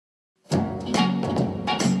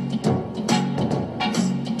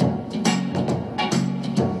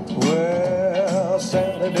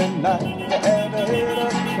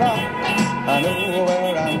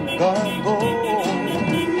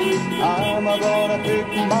gonna pick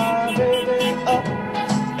my baby up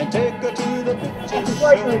and take her to the picture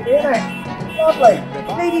show.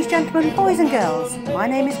 Ladies, gentlemen, boys and girls, my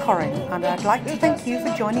name is Corinne and I'd like to thank you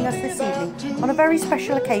for joining us this evening on a very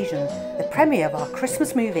special occasion, the premiere of our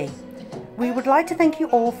Christmas movie. We would like to thank you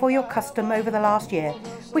all for your custom over the last year,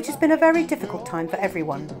 which has been a very difficult time for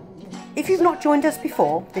everyone. If you've not joined us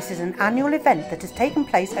before, this is an annual event that has taken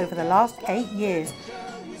place over the last 8 years.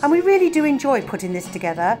 And we really do enjoy putting this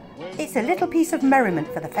together. It's a little piece of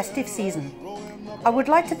merriment for the festive season. I would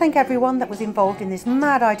like to thank everyone that was involved in this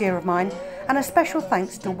mad idea of mine, and a special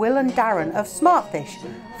thanks to Will and Darren of Smartfish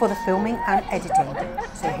for the filming and editing.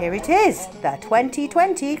 So here it is, the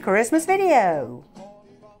 2020 Christmas video.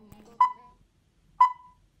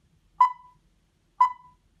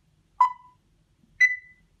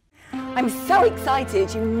 I'm so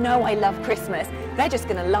excited, you know I love Christmas. They're just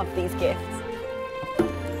going to love these gifts.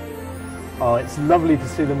 Oh, it's lovely to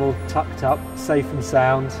see them all tucked up, safe and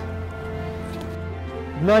sound.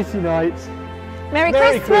 Nighty night. Merry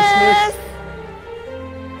Christmas!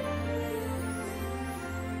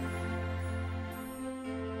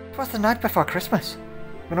 It was the night before Christmas,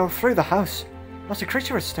 when all through the house, not a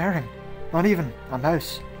creature was stirring, not even a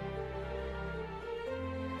mouse.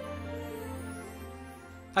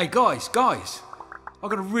 Hey guys, I've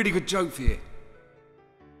got a really good joke for you.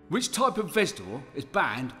 Which type of vegetable is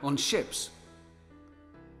banned on ships?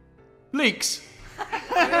 Leeks.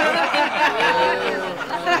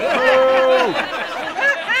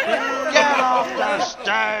 Get off the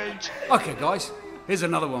stage! Okay guys, here's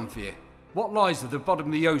another one for you. What lies at the bottom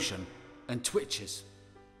of the ocean and twitches?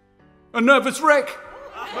 A nervous wreck.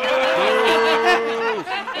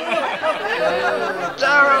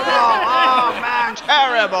 Terrible! Oh man,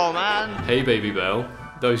 terrible man! Hey Baby Belle,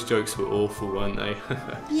 those jokes were awful, weren't they?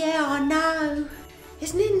 Yeah, I know.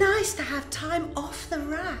 Isn't it nice to have time off the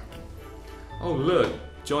rack? Oh look,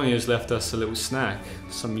 Johnny has left us a little snack,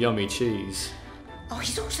 some yummy cheese. Oh,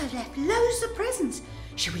 he's also left loads of presents.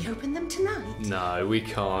 Should we open them tonight? No, we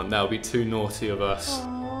can't, that would be too naughty of us.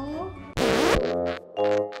 Aww.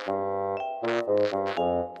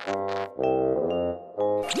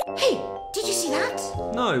 Hey, did you see that?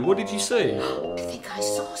 No, what did you see? I think I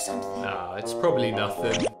saw something. Ah, it's probably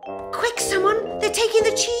nothing. Quick, someone! They're taking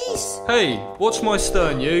the cheese! Hey, watch my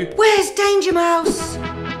stern, you! Where's Danger Mouse?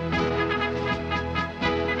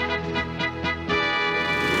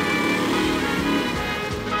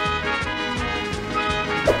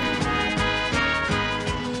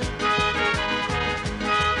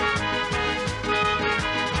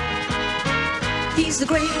 He's the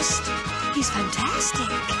greatest, he's fantastic.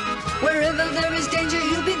 Wherever there is danger,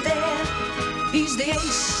 he'll be there. He's the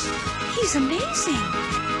ace, he's amazing.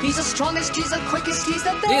 He's the strongest, he's the quickest, he's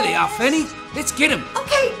the best. Here they are, Fanny. Let's get him.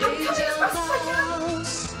 Okay, I'm coming as fast as I can.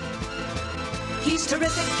 He's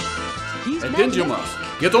terrific, he's Danger magnificent. Mouse,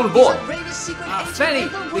 get on board. He's the greatest secret Fanny,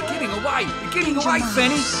 agent in the they're getting world. away. They're getting Danger away, Mouse,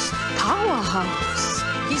 Fanny. Powerhouse.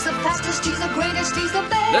 He's the fastest, he's the greatest, he's the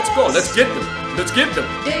best. Let's go, let's get them. Let's get them.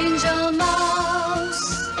 Danger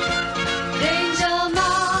Mouse. Danger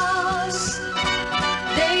Mouse.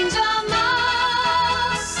 Danger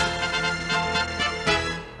Mouse.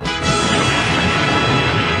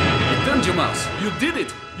 Danger Mouse, you did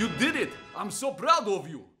it. You did it. I'm so proud of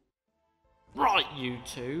you. Right, you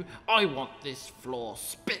two, I want this floor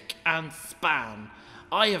spick and span.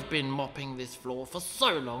 I have been mopping this floor for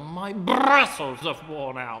so long my bristles have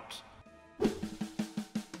worn out.